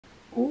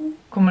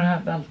Kommer det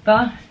här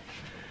välta.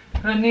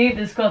 Hörrni,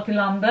 vi ska till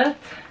landet.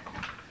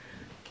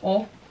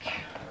 Och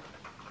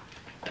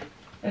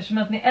eftersom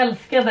att ni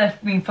älskade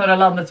min förra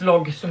landets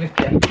vlogg så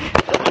mycket.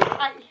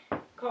 Aj,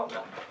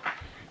 kameran.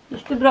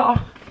 Gick det bra?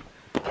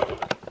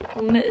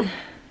 Åh nej,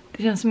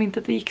 det känns som inte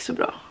att det gick så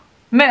bra.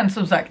 Men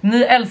som sagt,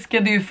 ni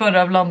älskade ju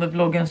förra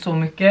landet-vloggen så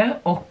mycket.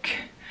 Och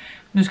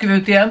nu ska vi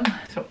ut igen.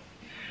 Så.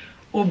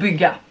 Och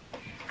bygga.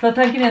 Så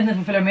tanken är att ni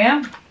får följa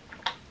med.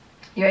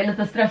 Jag är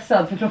lite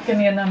stressad för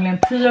klockan är nämligen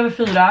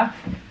 10:04.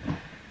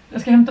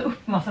 Jag ska hämta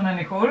upp massa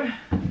människor.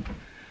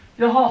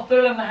 Jag hatar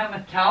att lämna hem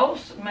ett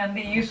kaos. Men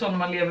det är ju så när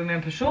man lever med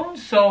en person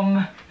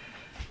som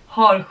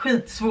har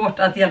skitsvårt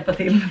att hjälpa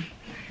till.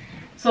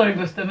 Sorry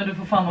Buster, men du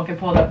får fan åka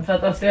på den. För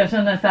att alltså, jag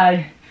känner så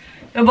här.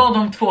 Jag bad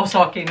om 2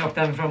 saker innan jag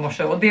åkte hem från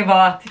morse. Och det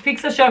var att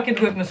fixa köket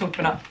och gå ut med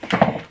soporna.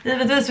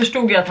 Givetvis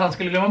förstod jag att han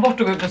skulle glömma bort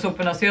att gå ut med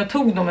soporna. Så jag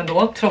tog dem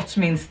ändå, trots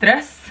min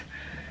stress.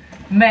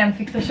 Men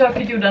fixa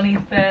köket gjorde han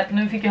inte.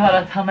 Nu fick jag höra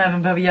att han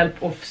även behöver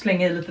hjälp att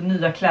slänga i lite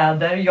nya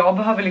kläder. Jag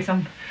behöver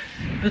liksom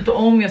byta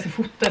om, jag ska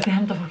fota, jag ska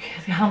hämta folk,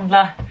 jag ska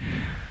handla.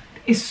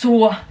 Det är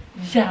så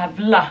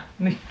jävla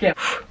mycket.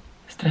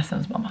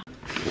 Stressens mamma.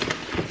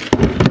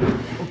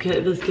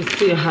 Okej, vi ska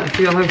se här.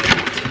 För jag har ju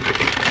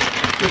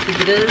fått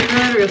lite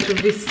grejer. Och jag tror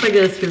vissa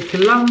grejer ska ut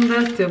till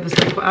landet. Jag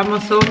beställer på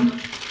Amazon.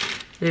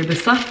 Jag är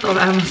besatt av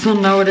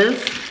Amazon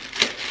nowadays.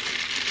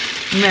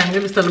 Men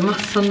jag beställer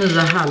massa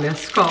nya härliga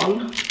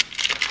skal.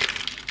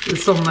 I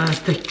sommarens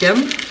tecken.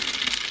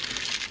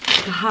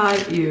 Det här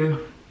är ju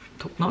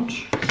top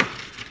notch.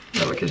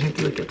 Det var kanske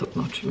inte lika top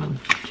notch, men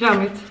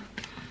krämigt.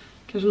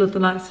 Kanske lite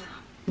nice.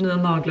 Nya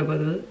naglar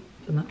började vi.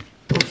 Fina.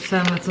 Och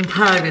sen ett sånt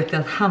här vet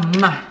jag att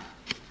Hanna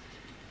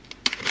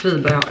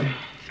Schriwer har.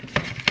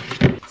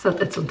 Så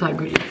att ett sånt här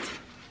gulligt.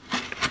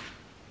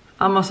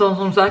 Amazon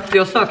som sagt.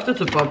 Jag sökte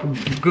typ bara på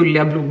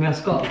gulliga blommiga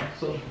skal.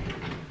 Så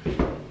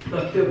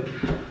sökte upp.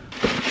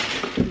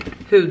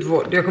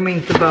 Hudvård. Jag kommer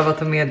inte behöva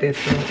ta med det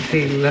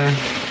till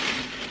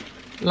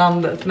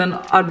landet. Men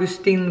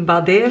Augustin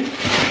Badel.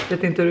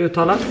 Vet inte hur det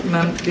uttalas.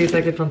 Men det är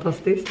säkert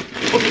fantastiskt.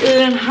 Och i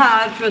den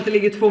här tror jag att det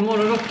ligger 2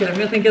 morgonrockar. Men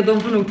jag tänker att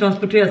de får nog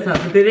transporteras här.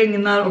 För det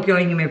regnar och jag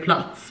har ingen mer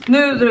plats.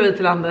 Nu drar vi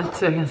till landet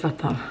så jag kan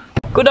sätta här.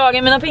 God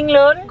dagen mina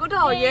pinglor. God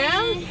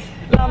dagen.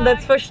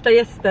 Landets första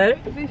gäster.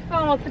 Fy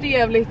fan vad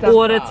trevligt.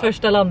 Årets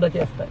första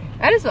landet-gäster.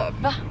 Är det så?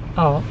 Va?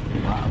 Ja.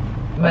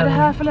 Vad är det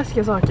här för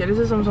läskiga saker? Det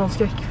ser som en sån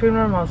skräckfilm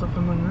när de har så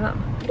på munnen.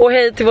 Och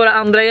hej till våra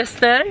andra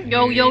gäster.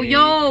 Yo, yo,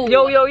 yo!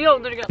 Yo, yo, yo!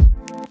 Nu är det gött.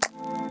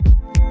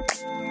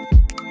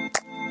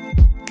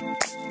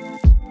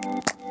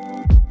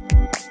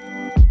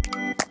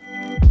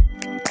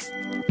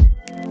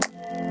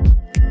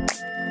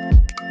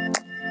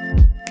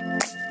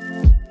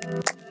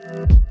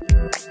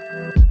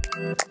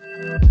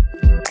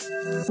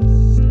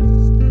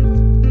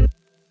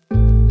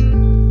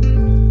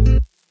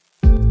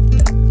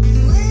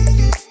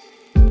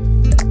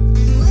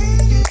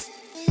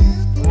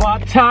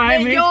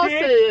 Nej, jag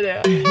säger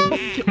det.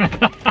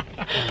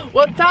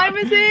 What time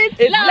is it?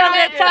 It's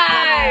Landet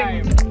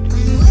time!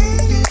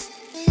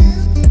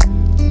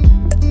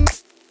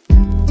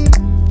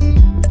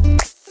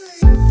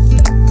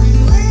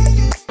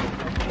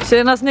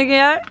 Tjena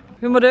snyggingar,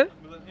 hur mår du?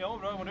 Ja,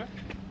 bra, hur mår du?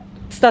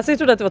 Stassi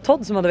trodde att det var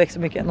Todd som hade växt så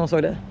mycket när hon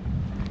såg det.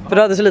 För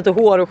du hade så lite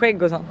hår och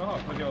skägg och sånt. Jaha,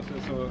 för att jag ser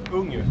så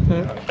ung ut.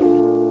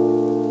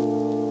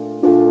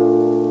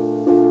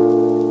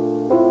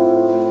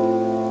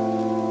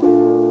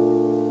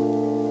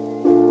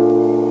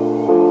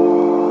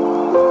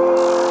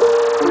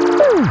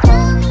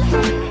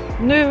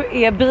 Nu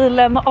är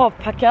bilen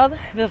avpackad.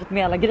 Vi har fått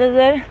med alla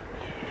grejer.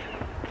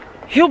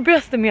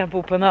 Jobbigaste med att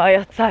bo på en ö är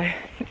att så här,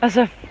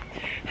 alltså,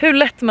 hur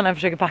lätt man än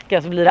försöker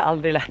packa så blir det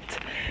aldrig lätt.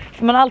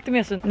 För man har alltid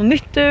med sig något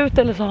nytt ut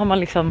eller så har man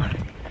liksom...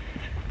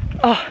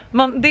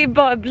 det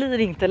bara blir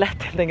inte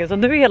lätt helt enkelt. Så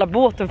nu är hela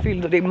båten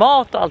fylld och det är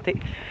mat och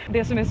allting.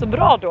 Det som är så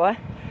bra då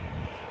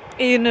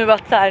är ju nu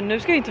att så här, nu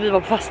ska ju inte vi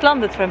vara på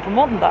fastlandet förrän på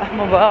måndag.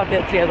 Man bara det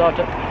är 3 dagar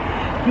typ.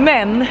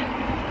 Men...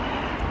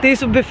 det är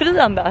så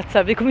befriande att så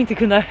här, vi kommer inte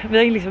kunna, vi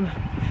har liksom,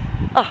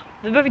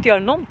 vi behöver inte göra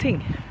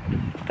någonting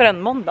för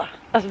en måndag.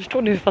 Alltså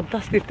förstår ni hur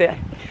fantastiskt det är?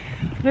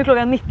 Nu är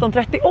klockan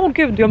 19:30. Åh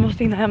gud, jag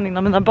måste hinna hem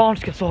innan mina barn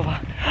ska sova.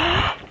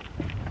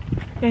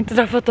 Jag har inte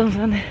träffat dem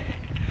sen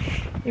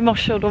i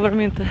morse och då var de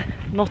ju inte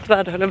något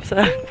värde, höll jag på att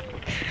säga.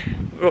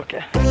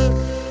 Råkar.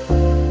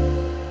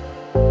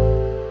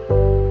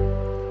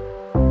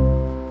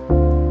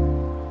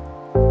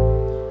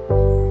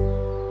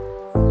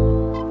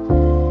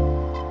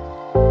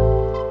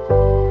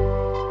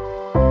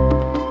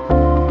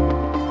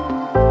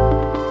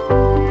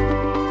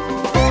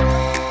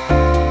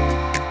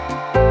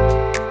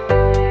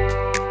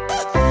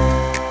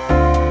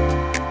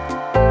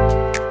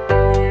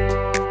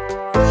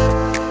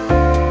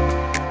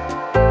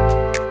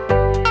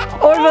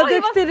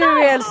 Duktig du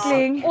är,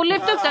 älskling. Och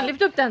lyft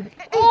upp den.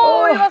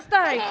 Oj, vad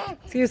stark.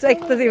 Ska ju så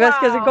äkta sin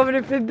väska så kommer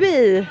du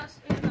förbi.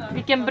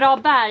 Vilken bra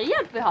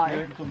bärhjälp vi har. Jag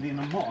vet inte om det är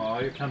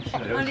normalt. Ja, kanske.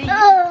 Jo,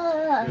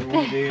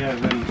 det är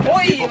väl...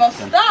 Oj, vad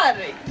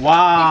stark.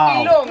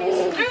 Wow.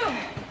 Långstrump.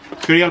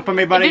 Ska du hjälpa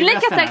mig bara Är du in lika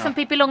resten stark här som då?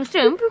 Pippi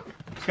Långstrump?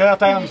 Ska jag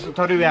ta en så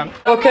tar du en.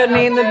 Och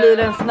hörni, nu blir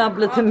det en snabb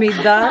liten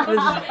middag.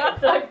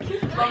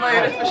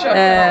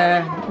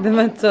 Den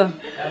var inte så...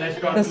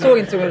 Den såg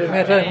inte så god ut, men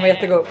jag tror den kommer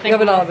jättegod. Jag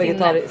vill ha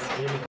vegetarisk.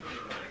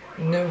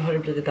 Nu har det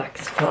blivit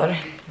dags för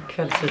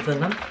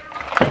kvällsrutinen.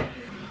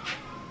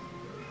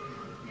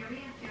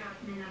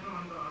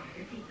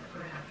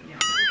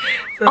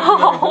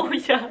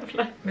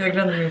 Jävlar. Men jag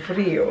glömde min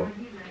foreo.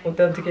 Och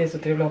den tycker jag är så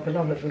trevlig att ha på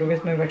landet, för då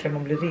vet man ju verkligen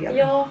om man blir ren.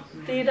 Ja,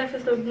 det är därför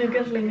jag stod nu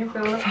ganska länge för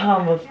att...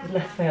 Fan vad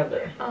ledsen jag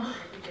blir.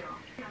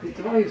 Vet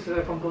du vad just så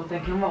jag kom på att den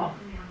kan vara?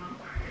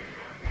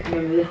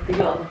 Jag är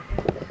jätteglad.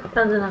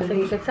 Bland dina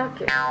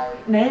sexleksaker.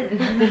 Nej.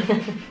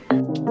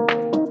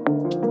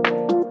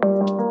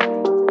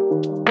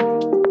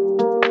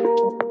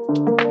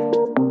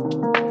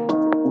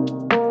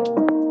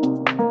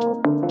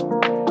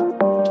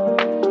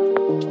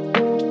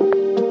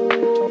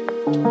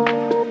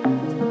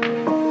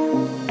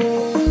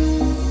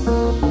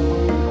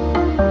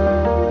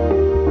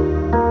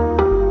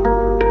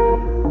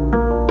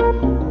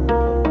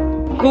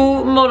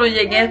 God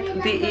morgongänget,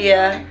 det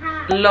är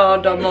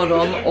lördag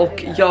morgon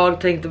och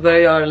jag tänkte börja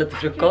göra lite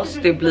frukost.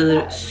 Det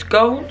blir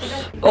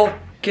scones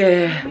och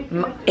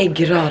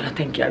äggröra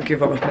tänker jag. Gud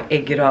vad gott med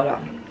äggröra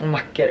och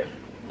mackor.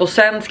 Och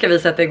sen ska vi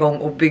sätta igång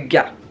och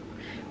bygga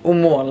och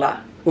måla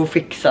och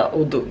fixa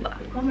och dona.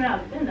 Kommer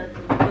alltid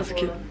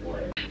en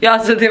Ja,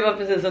 alltså det var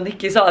precis som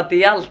Nicky sa, att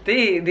det är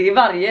alltid, det är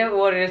varje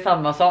år är det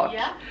samma sak.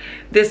 Ja.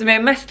 Det som jag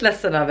är mest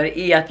ledsen över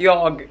är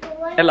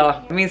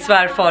att min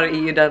svärfar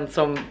är ju den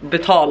som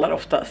betalar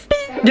oftast.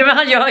 Ja, men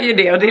han gör ju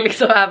det, och det är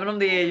liksom, även om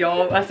det är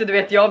jag, alltså du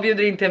vet, jag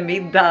bjuder in till en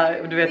middag,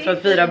 du vet, för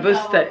att fira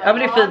Buster. Ja, men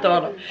det är fint av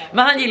honom.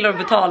 Men han gillar att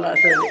betala,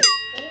 säger vi.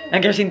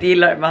 Han kanske inte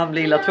gillar det, men han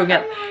blir illa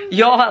tvungen.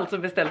 Jag har alltså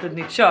beställt ett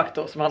nytt kök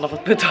då som han har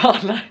fått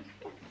betala.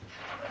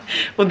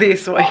 Och det är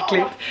så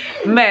äckligt.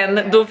 Men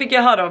då fick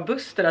jag höra av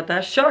Buster att det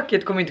här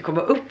köket kommer inte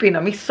komma upp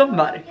innan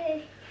midsommar.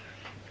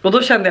 Och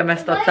då kände jag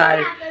mest att så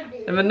här,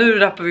 men nu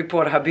rappar vi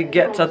på det här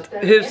bygget så att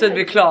huset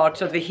blir klart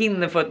så att vi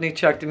hinner få ett nytt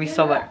kök till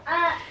midsommar.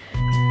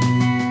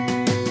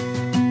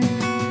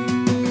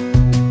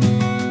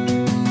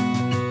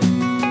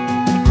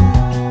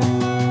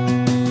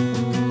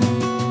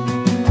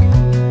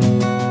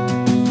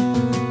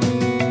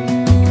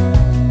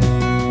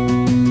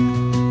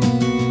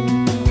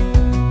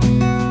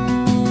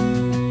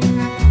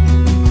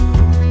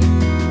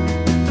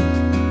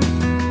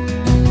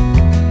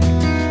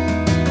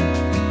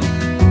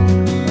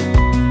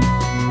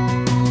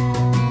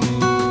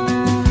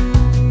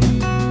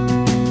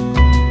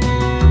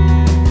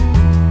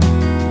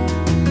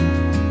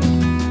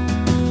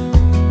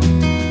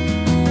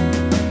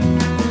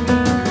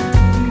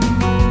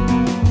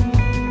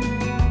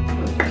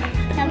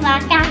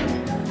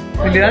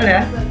 Vill du göra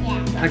det?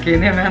 Okej,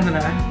 ner med händerna.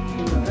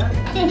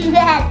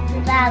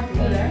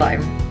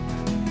 Slime.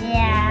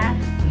 Ja.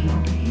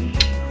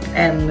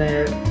 En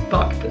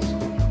bakpuss.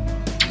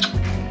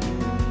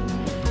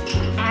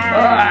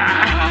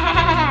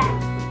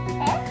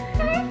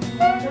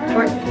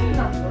 Oj.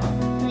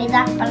 Vi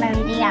dappar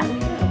den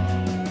igen.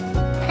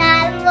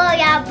 Här får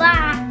jag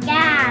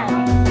baka.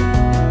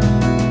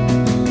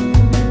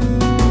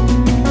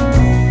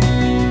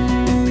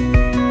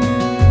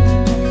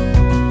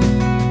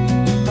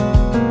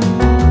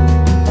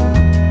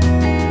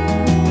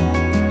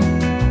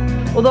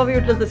 Och då har vi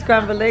gjort lite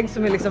scrambled egg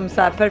som är liksom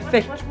så här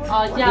perfekt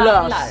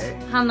lös.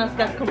 Hannas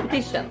got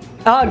competition.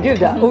 Ja,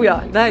 gud ja. Oh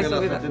ja, det här är så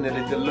vidare. Den är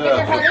lite lös.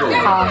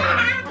 Ja.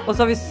 Och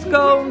så har vi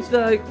scones,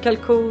 vi har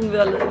kalkon, vi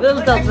har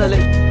lite allt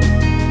möjligt.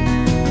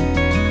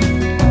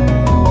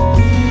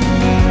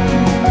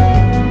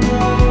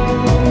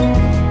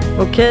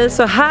 Okej,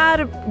 så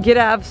här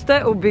grävs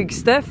det och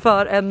byggs det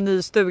för en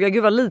ny stuga.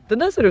 Gud vad liten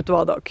den ser ut att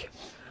vara dock.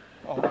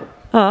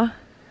 Ja.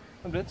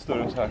 Den blir inte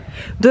större än så här.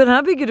 Den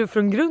här bygger du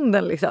från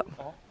grunden liksom.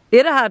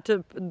 Är det här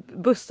typ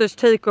Busters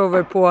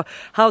takeover på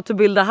how to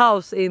build a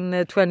house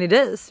in 20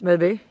 days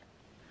maybe?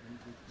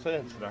 Säg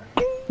inte sådär.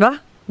 Va?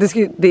 Det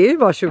är ju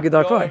bara 20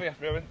 dagar kvar. Ja,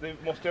 jag vet,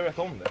 det måste jag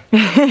veta om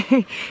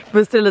det.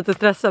 Buster är lite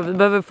stressad. Vi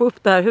behöver få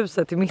upp det här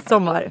huset till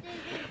midsommar.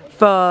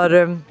 För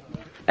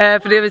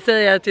det vill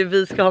säga att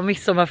vi ska ha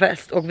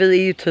midsommarfest. Och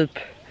vi är ju typ...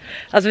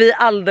 Alltså vi är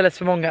alldeles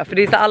för många. För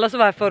det är så, alla som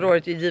var här förra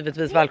året är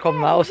givetvis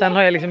välkomna. Och sen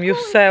har jag liksom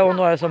Josse och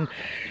några som...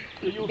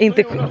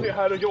 inte är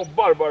här och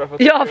jobbar bara för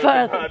att... Ja,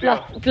 för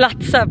att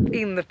platsa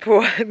in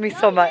på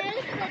midsommar.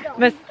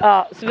 Men,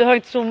 ja, så vi har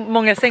inte så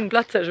många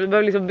sängplatser. Så vi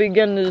behöver liksom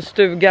bygga en ny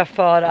stuga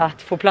för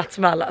att få plats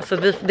med alla. Så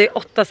det är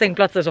 8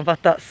 sängplatser som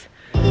fattas.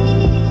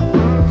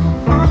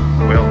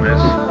 Well,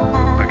 miss,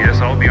 I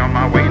guess I'll be on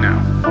my way now.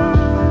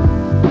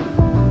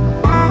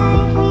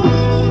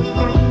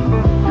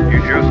 You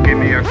just give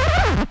me a...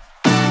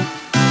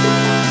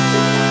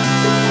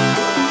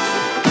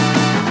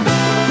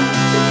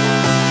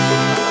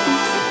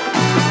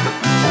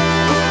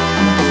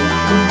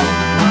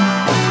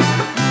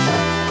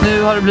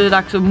 Nu har det blivit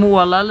dags att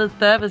måla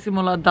lite. Vi ska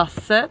måla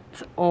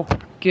dasset.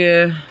 Och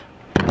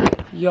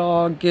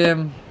jag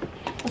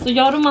Alltså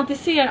jag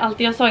romantiserar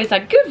alltid. Jag sa ju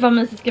såhär, gud vad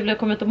mysigt ska bli att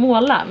komma ut och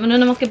måla. Men nu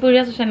när man ska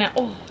börja så känner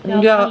jag,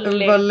 jag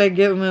vill bara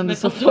lägga mig under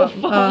soffan.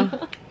 Ja.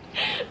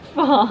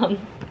 Fan.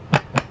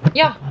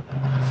 Ja,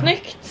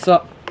 snyggt.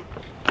 Så,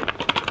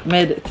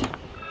 made it.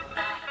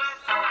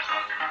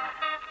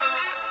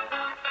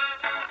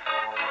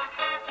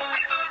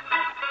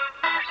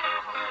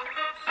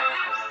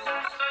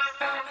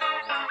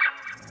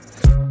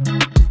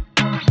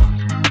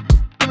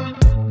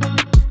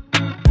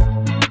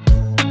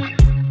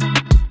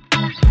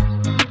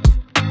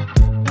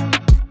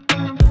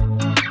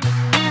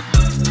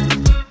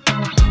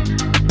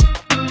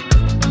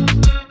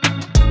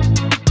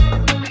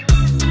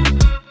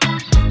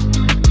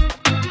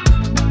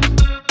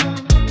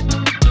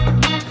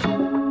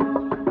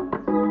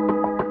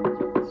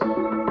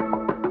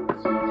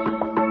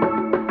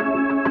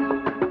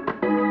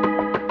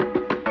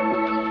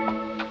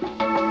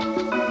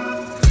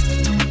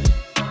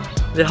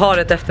 Vi har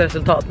ett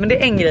efterresultat, men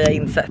det är en grej jag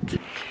insett.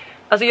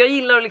 Alltså jag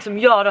gillar att liksom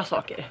göra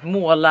saker,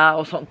 måla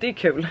och sånt, det är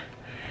kul.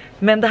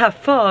 Men det här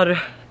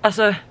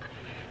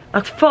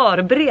att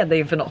förbereda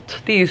inför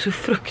något, det är ju så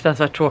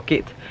fruktansvärt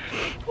tråkigt.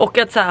 Och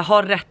att så här,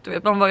 ha rätt,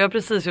 vet man vad, jag har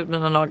precis gjort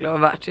mina naglar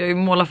och värt. Jag har ju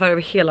målat färg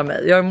över hela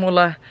mig. Jag har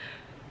målat,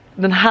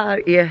 den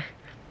här är, jag vet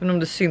inte om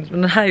det syns,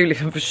 men den här är ju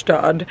liksom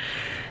förstörd.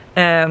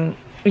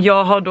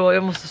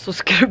 Jag måste stå och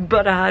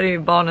skrubba, det här är ju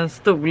barnens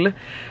stol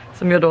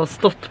som jag då har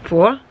stått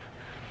på.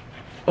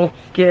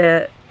 Och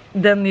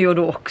den är ju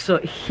då också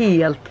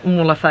helt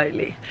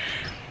målarfärglig.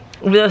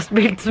 Och vi har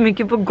spilt så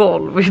mycket på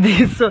golv. Och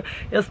det är så,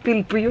 jag har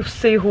spilt på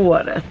Josse i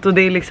håret. Och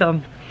det är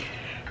liksom,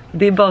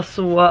 det är bara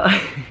så,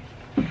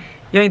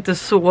 jag är inte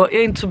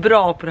så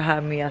bra på det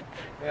här med att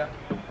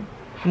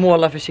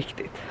måla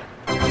försiktigt.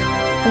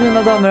 Och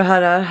mina damer och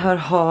herrar, här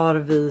har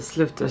vi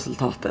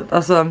slutresultatet.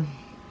 Alltså,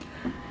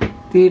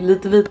 det är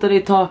lite vitare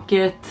i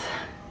taket.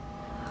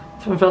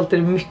 Framförallt är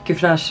det mycket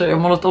fräschare. Jag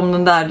har målat om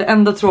den där. Det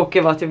enda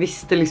tråkiga var att jag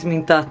visste liksom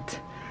inte att,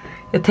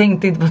 jag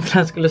tänkte inte på att den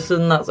här skulle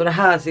synas. Och det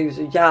här ser ju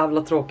så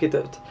jävla tråkigt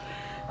ut.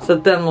 Så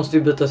att den måste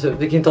ju bytas ut.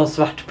 Vi kan inte ha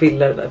svart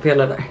pelare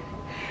där.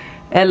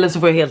 Eller så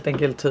får jag helt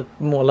enkelt typ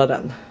måla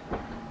den.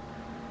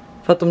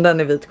 För att om den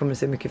är vit kommer det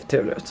se mycket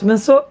trevligare ut. Men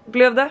så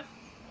blev det.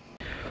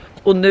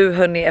 Och nu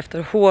hörni,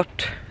 efter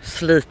hårt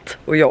slit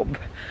och jobb,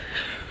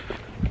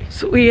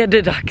 så är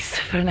det dags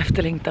för den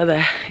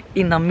efterlängtade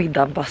innan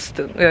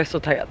middagbastun. Och jag är så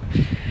taggad.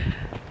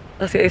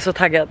 Alltså jag är så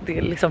taggad. Det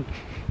är liksom,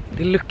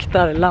 det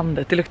luktar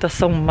landet, det luktar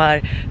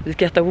sommar. Vi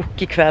ska äta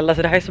wok ikväll.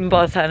 Alltså det här är som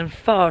bara så här en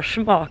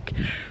försmak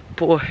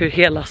på hur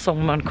hela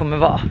sommaren kommer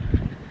vara.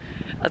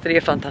 Alltså det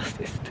är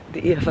fantastiskt.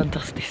 Det är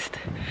fantastiskt.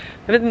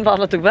 Jag vet inte vad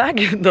alla tog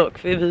vägen dock,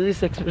 för vi är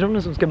 6 personer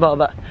som ska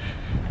bada.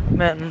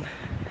 Men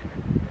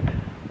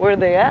where are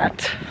they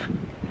at?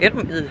 Är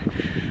de i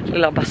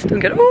lilla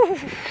bastun? Kallt.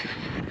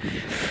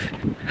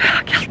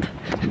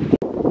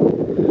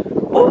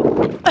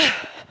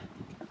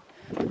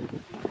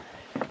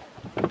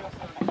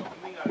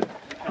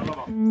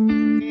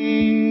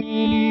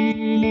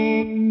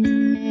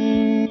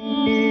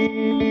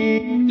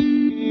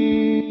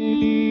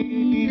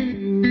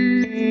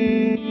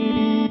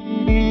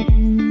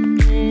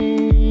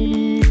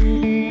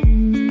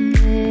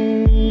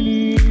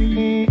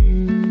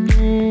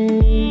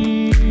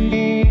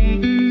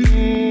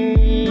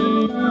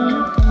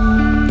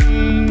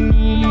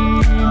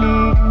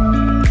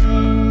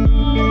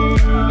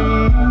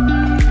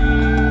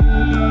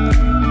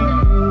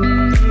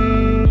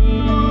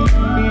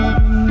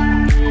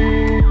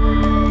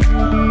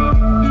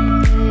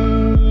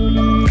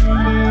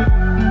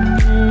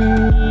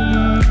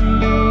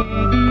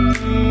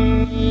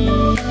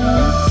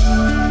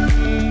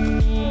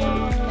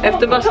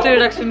 Efter bastu är det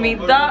dags för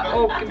middag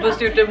och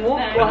bastu är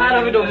mok. Och här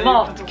har vi då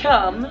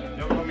matkön.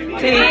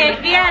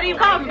 Vi är i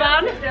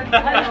Bamban.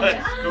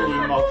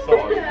 Stor matsal.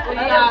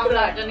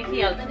 Jävlar, den är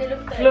helt...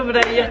 Det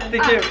är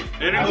jättekul.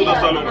 Det är den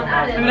godaste salongen.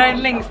 Men det är den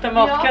längsta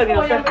matkön jag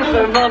har sett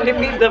för en vanlig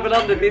middag på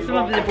landet. Det är som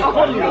att vi är på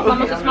kollo. Man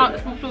måste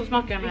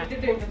provsmaka den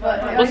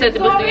här. Och säga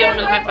till bastu, ge mig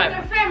en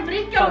peppar.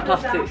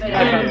 Fantastiskt.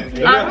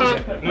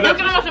 Nu kan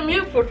den vara så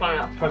mjuk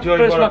fortfarande. För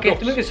det smakar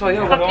jättemycket så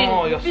jag.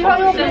 Ja, jag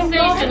sa det.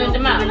 Sensation inte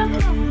med.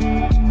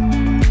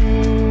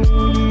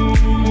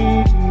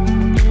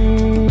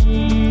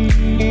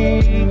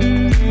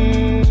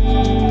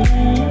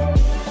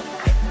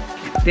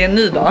 Det är en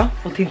ny dag.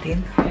 Och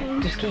Tintin,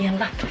 du ska ge en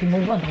lapp till Moa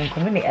när hon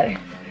kommer ner.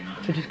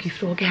 För du ska ju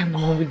fråga henne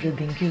om hon vill bli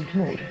din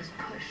gudmor.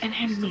 En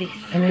hemlis.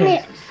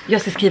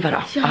 Jag ska skriva då.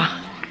 Ja,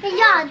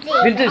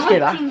 det. Vill du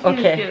skriva?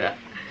 Okej.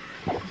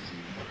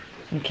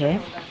 Okej.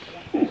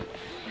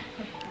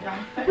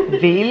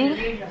 Vill.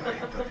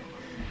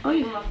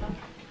 Oj.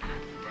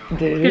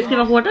 Du. Ska du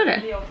skriva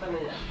hårdare?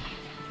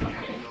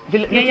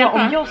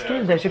 Om jag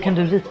skriver så kan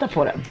du rita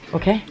på den.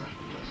 Okej?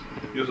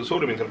 Just så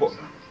såg du min telefon.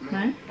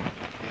 Nej.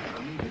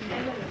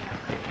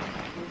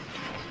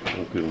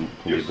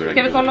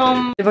 Ska vi kolla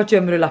om... Vart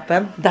gömmer du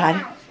lappen? Där.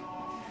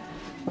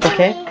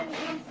 Okej.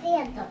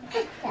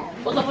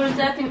 Och så får du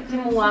säga till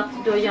Moa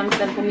att du har gömt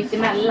den på mitt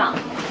emellan.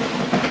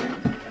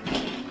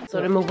 Så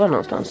är det Moa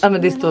någonstans? Ja,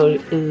 men det står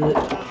i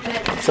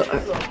Så.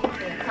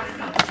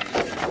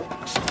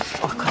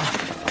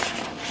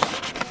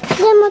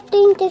 Jag måste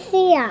inte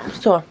se.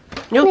 Så.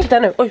 Jo, titta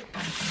nu. Oj.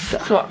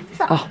 Så.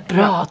 Ja,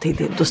 bra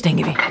Tintin. Då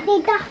stänger vi. Det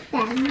är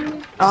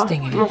datorn. Ja,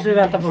 stänger vi. måste vi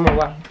vänta på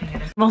Moa.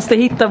 Måste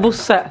hitta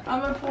Bosse. Ja,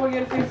 men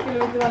fågelfisk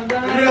eller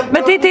där.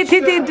 Men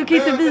Tintin, du kan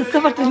inte visa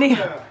vart den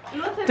är.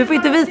 Du får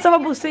inte visa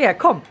vad Bosse är.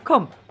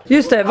 Kom.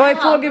 Just det, vad är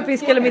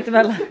fågelfisk eller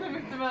mittemellan?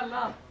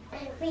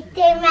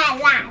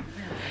 Mittemellan.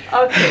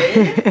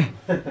 Okej.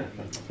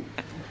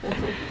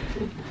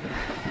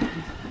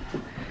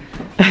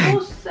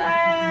 Bosse!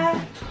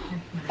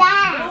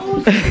 Där.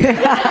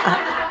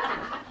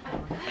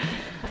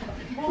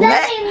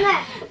 Där inne.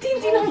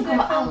 Tintin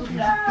kommer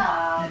aldrig.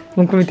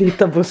 Hon kommer inte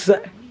hitta Bosse.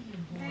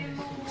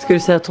 Ska du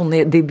säga att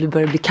det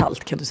börjar bli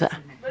kallt, kan du säga?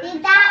 Det är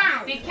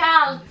där. Det är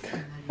kallt.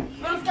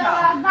 Det ska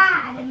vara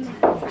varmt.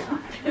 Ja,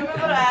 men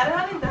vad är det?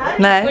 Han är inte här.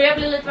 Nej. Börjar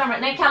bli lite varmare.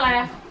 Nej,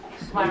 kallare.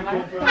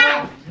 Varmare.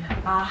 Här.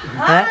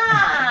 Nej.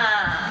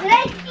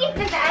 Räck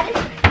inte där.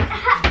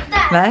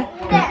 Nej.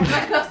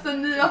 Men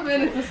klassen, ni varför är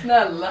ni så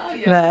snälla?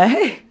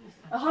 Nej.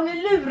 Har ni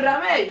lurat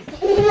mig?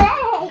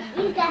 Nej,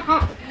 inte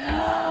här.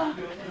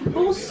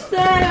 Bosse,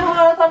 jag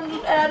hör att han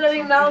är där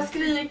inne. Han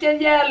skriker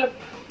hjälp.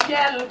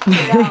 Hjälp.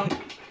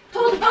 Ta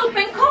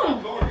valpen, kom!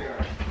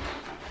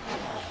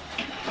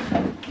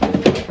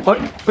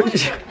 Oj.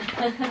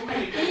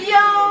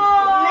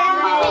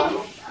 Ja!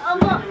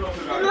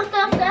 Du måste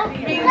också.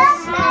 Min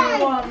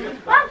son.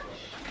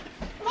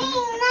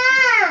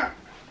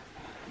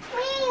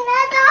 Mina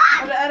då.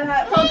 Vad är det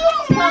här?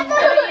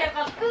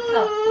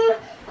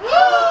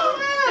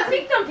 Jag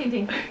fick dem,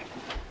 Tintin.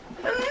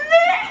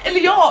 Eller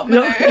ja,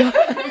 men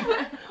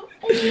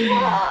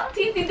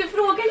Tintin, du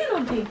frågade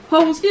någonting.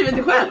 har hon skrivit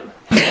det själv?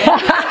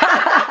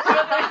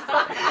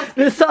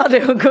 Du sa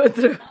det, hon kommer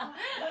tro.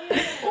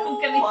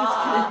 Hon kan inte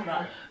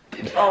skriva.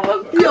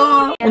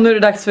 Ja. Och nu är det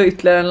dags för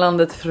ytterligare en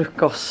Landet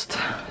frukost.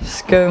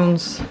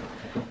 Scones,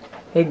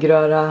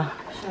 äggröra,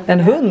 en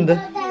hund.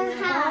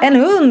 En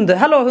hund!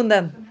 Hallå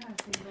hunden!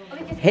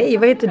 Hej,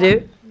 vad heter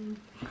du?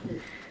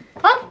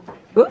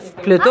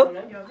 Pluto.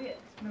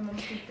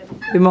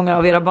 Hur många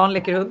av era barn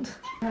leker hund?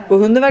 Och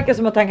hunden verkar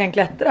som att han kan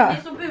klättra. Det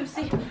är så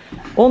busig.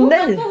 Åh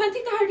nej! Titta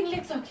här är din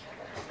leksak.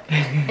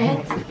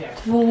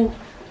 1, 2,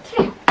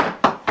 3.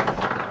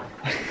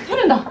 Ta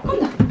den då, kom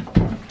då.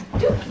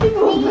 Duktig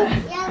bomber.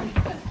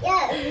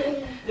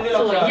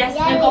 Så, yes,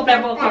 nu kopplar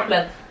jag på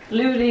kopplet.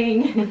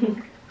 Luring.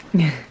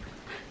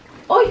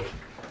 Oj!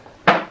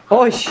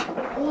 Oj!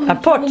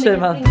 Apport säger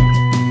man.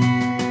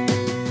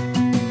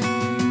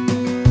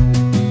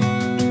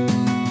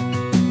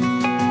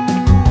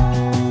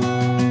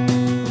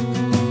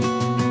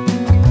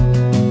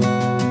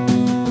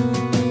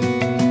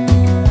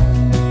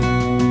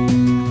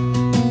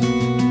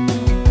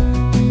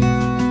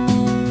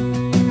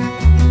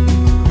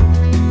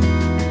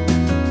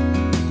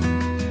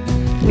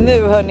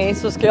 Nu hörni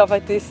så ska jag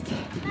faktiskt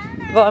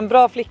vara en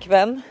bra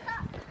flickvän.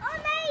 Åh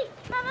nej,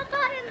 mamma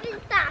tar den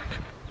vita.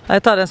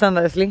 Jag tar den sen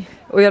där, älskling.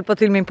 Och hjälpa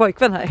till min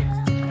pojkvän här.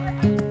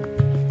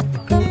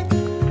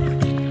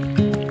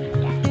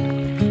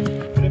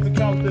 Det är för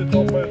kallt ut,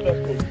 hoppa ut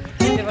öppning.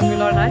 Det var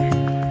vill ha den här.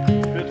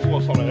 Det är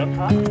 2 sådana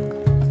där.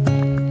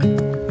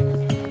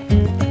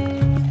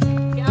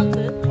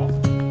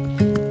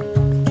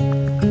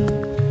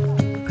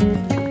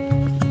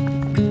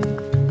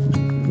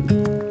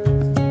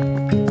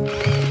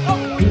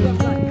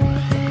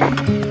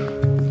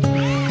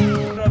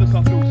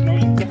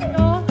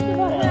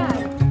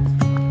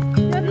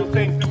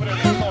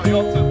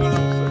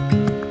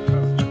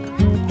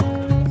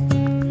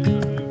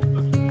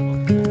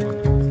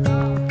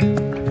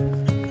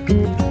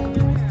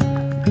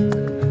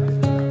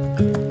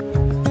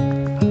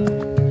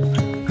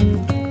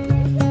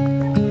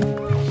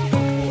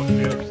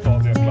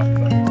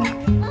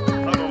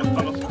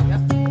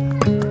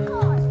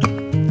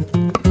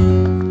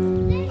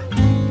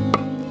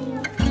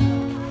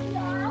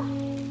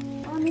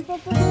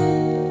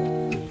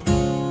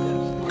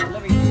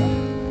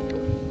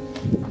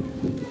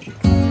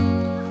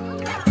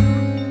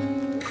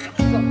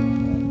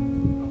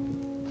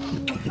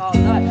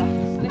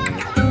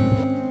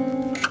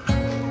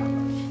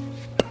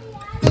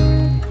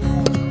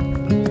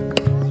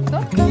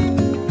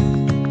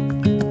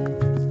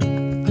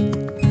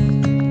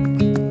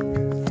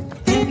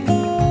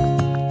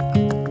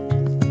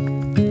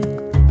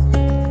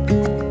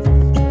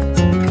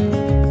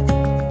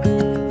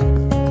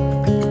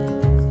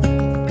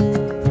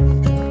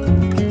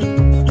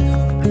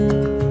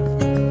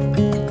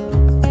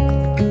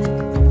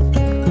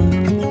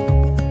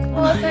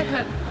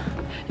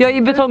 Jag är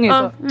i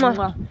betongen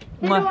så.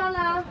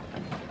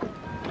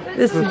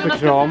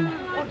 Kram.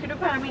 Åker du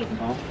på här min?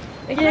 Ja.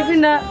 Jag kan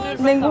skynda.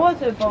 Den går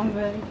typ om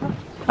vi...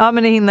 Ja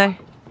men ni hinner.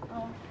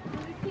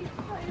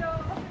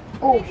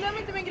 Glöm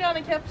inte min gröna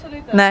keps och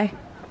lite. Nej.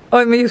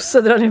 Oj men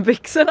Josse drar ner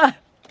byxorna.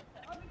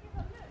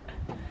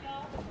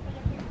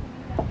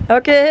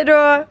 Okej,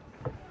 hejdå.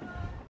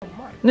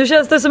 Nu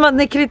känns det som att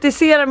ni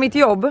kritiserar mitt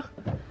jobb. Du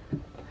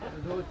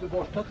har inte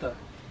borstat det.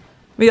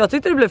 Men jag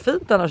tyckte det blev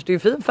fint annars, det är ju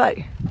fin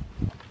färg.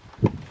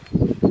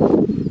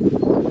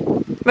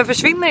 Men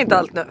försvinner inte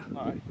allt nu?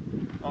 Nej.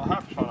 Ja,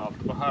 här försvann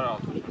allt och här har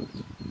allt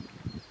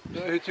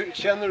försvunnit.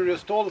 Känner du dig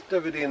stolt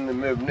över din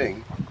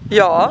murning?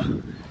 Ja.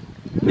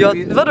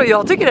 Vadå,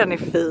 jag tycker den är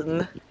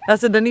fin.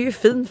 Alltså den är ju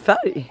fin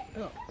färg.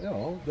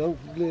 Ja, den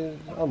blir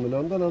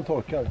annorlunda när den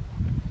torkar.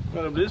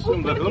 Men det blir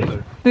som där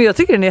under. Men jag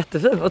tycker den är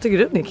jättefin. Vad tycker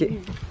du, Nicky?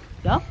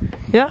 Ja.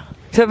 Ja.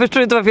 Så jag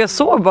förstår inte varför jag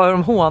såg bara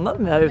de hånade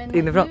mig här ute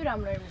inifrån. Nu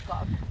ramlar det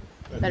av.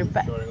 Där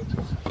uppe.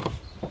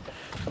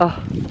 Ah.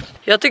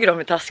 Jag tycker de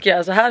är taskiga.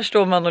 Alltså här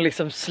står man och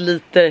liksom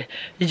sliter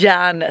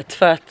järnet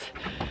för att...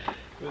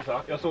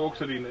 Jag såg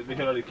också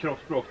hela ditt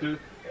kroppsspråk.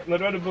 När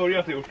du hade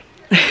börjat gjort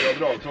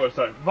drag så var det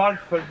så här.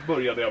 Varför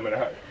började jag med det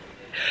här?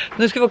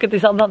 Nu ska vi åka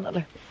till Sandhamn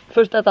eller?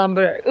 Först äta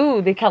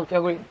hamburgare. Det är kallt,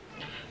 jag går in.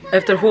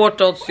 Efter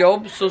hårt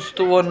jobb så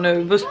står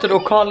nu Buster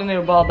och Karl ner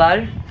och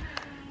badar.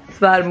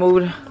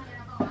 Svärmor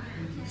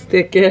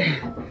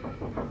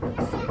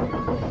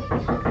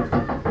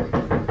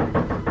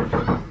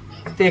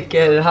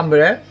steker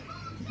hamburgare.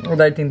 Och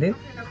där är Tintin.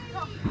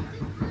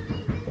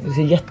 Det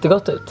ser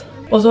jättegott ut.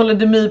 Och så håller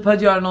Demi på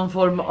att göra någon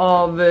form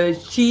av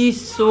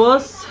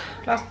cheesesås.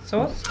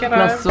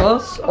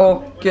 Plastsås.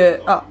 Och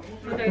ja,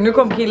 nu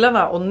kom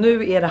killarna och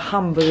nu är det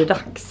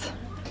hamburgerdags.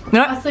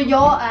 Ja. Alltså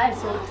jag är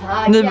så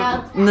taggad.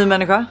 Ny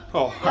människa?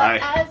 Ja,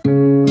 nej.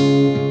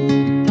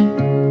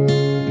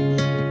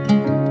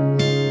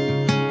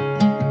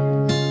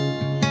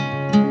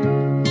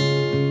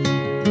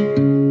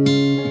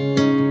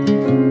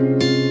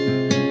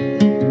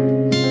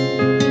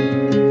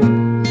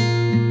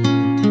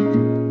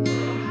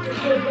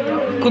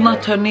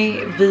 Godnatt hörni,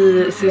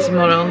 vi ses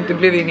imorgon. Det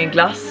blev ingen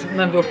glass,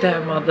 men vi åkte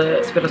hem och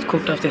hade spelat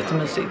kort och haft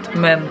jättemysigt.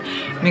 Men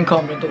min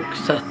kamera dog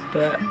så att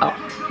ja,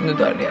 nu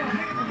dör det.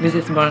 Vi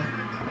ses imorgon.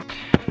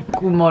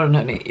 God morgon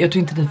hörni. Jag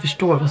tror inte ni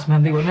förstår vad som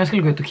hände igår. När jag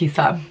skulle gå ut och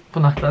kissa på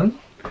natten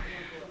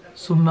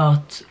så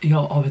möts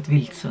jag av ett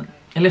vildsvin.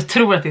 Eller jag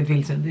tror att det är ett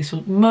vildsvin. Det är så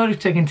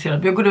mörkt så jag kan inte se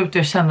det. Jag går ut och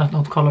jag känner att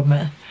något kollar på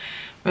mig.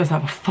 Och jag är så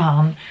här, vad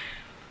fan.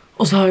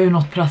 Och så har jag ju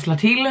något prasslar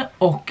till.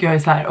 Och jag är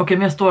så här, okej,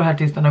 men jag står här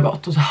tills den har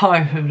gått. Och så hör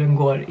jag hur den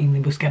går in i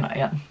buskarna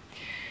igen.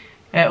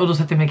 Och då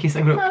sätter jag mig och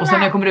kissar grupp. Och sen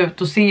när jag kommer ut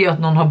då ser jag att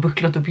någon har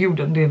bucklat upp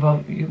jorden. Det är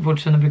vad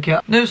vårdsvinen brukar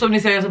göra. Nu som ni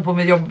ser jag ser på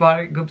mig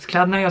jobbar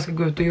gubbskläderna. Jag ska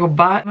gå ut och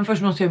jobba. Men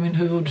först måste jag min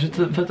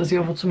huvudrutin. För att alltså,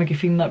 jag har fått så mycket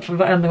finnar. För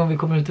varenda gång vi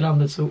kommer ut i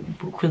landet så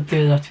skiter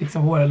jag i att fixa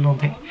hår eller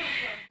någonting.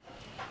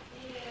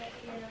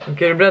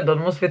 Okej, är du beredd då?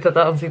 Då måste vi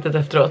tvätta ansiktet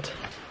efteråt.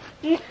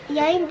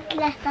 Jag är inte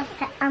lätt att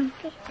ta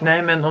ansiktet.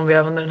 Nej, men om vi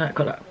använder den här,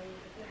 kolla.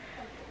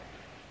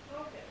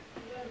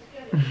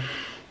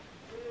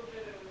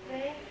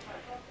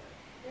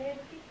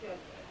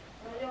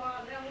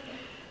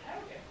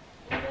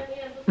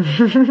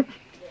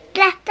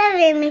 Tvättar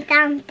vi mitt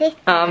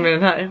ansikte? Ja, med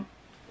den här.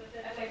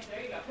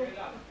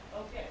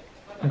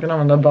 Man kan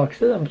använda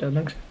baksidan på den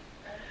också.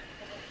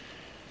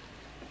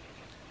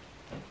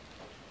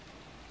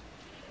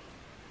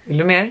 Vill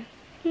du mer?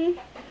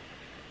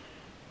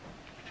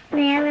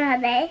 Nej, jag vill ha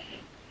dig.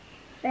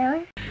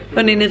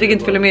 Hörrni, ni fick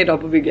inte följa med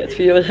idag på bygget.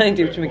 För jag har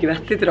inte gjort så mycket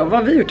vettigt idag. Vad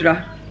har vi gjort idag?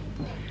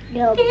 Vi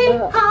har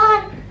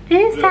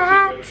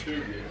risat.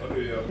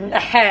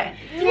 Nej.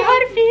 Vi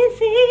har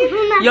fisit.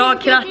 Jag har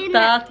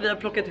krattat, vi har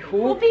plockat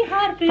ihop.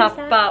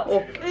 Pappa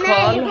och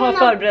Karl har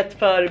förberett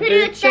för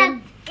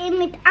beachen. I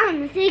mitt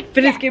ansikte.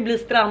 För det ska ju bli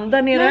strand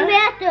där nere. Men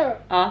vet du?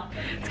 Ja.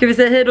 Ska vi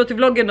säga hej då till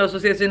vloggen då så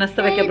ses vi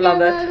nästa vecka på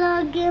landet.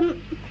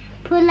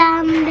 På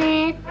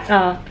landet.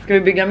 Ja, ska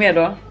vi bygga mer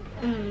då?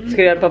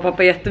 Ska du hjälpa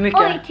pappa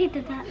jättemycket? Oj, titta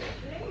där.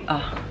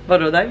 Ja,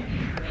 vadå där?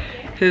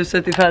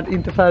 Huset är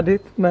inte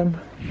färdigt, men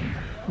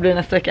det blir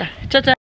nästa vecka. Ciao, ciao!